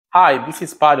Hi, this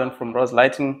is Pardon from Rose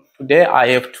Lighting. Today I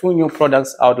have two new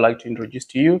products I would like to introduce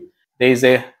to you. There is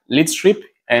a lid strip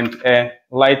and a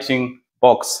lighting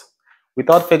box.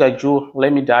 Without further ado,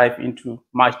 let me dive into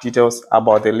much details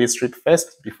about the lid strip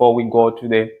first before we go to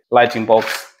the lighting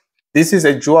box. This is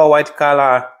a dual white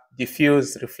color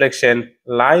diffuse reflection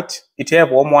light. It has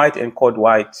warm white and cold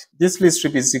white. This lid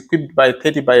strip is equipped by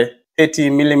 30 by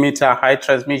 30 millimeter high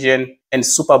transmission and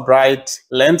super bright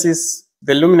lenses.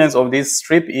 The luminance of this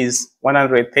strip is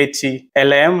 130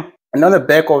 lm. And on the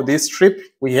back of this strip,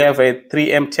 we have a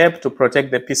 3M tape to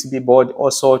protect the PCB board,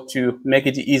 also to make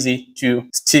it easy to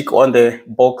stick on the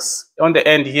box. On the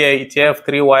end here, it has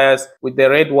 3 wires. With the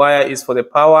red wire is for the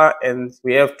power, and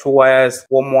we have 2 wires,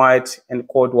 warm white and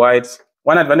cold white.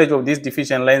 One advantage of this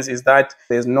diffusion lens is that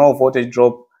there's no voltage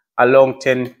drop along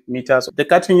 10 meters. The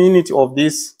cutting unit of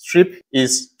this strip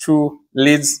is 2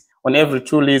 leads. On every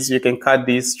 2 leads, you can cut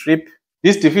this strip.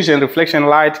 This diffusion reflection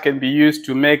light can be used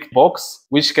to make box,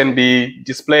 which can be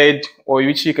displayed or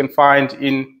which you can find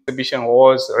in exhibition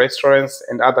halls, restaurants,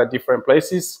 and other different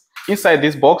places. Inside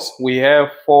this box, we have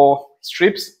 4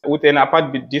 strips with an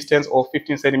apart distance of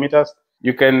 15 centimeters.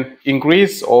 You can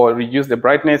increase or reduce the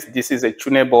brightness. This is a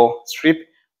tunable strip,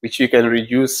 which you can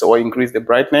reduce or increase the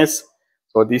brightness.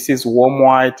 So this is warm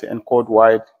white and cold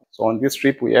white. So on this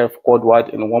strip, we have cold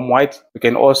white and warm white. We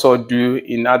can also do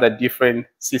in other different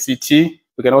CCT.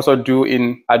 We can also do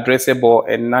in addressable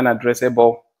and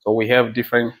non-addressable. So we have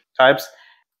different types.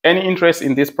 Any interest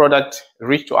in this product,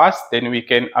 reach to us, then we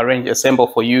can arrange a sample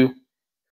for you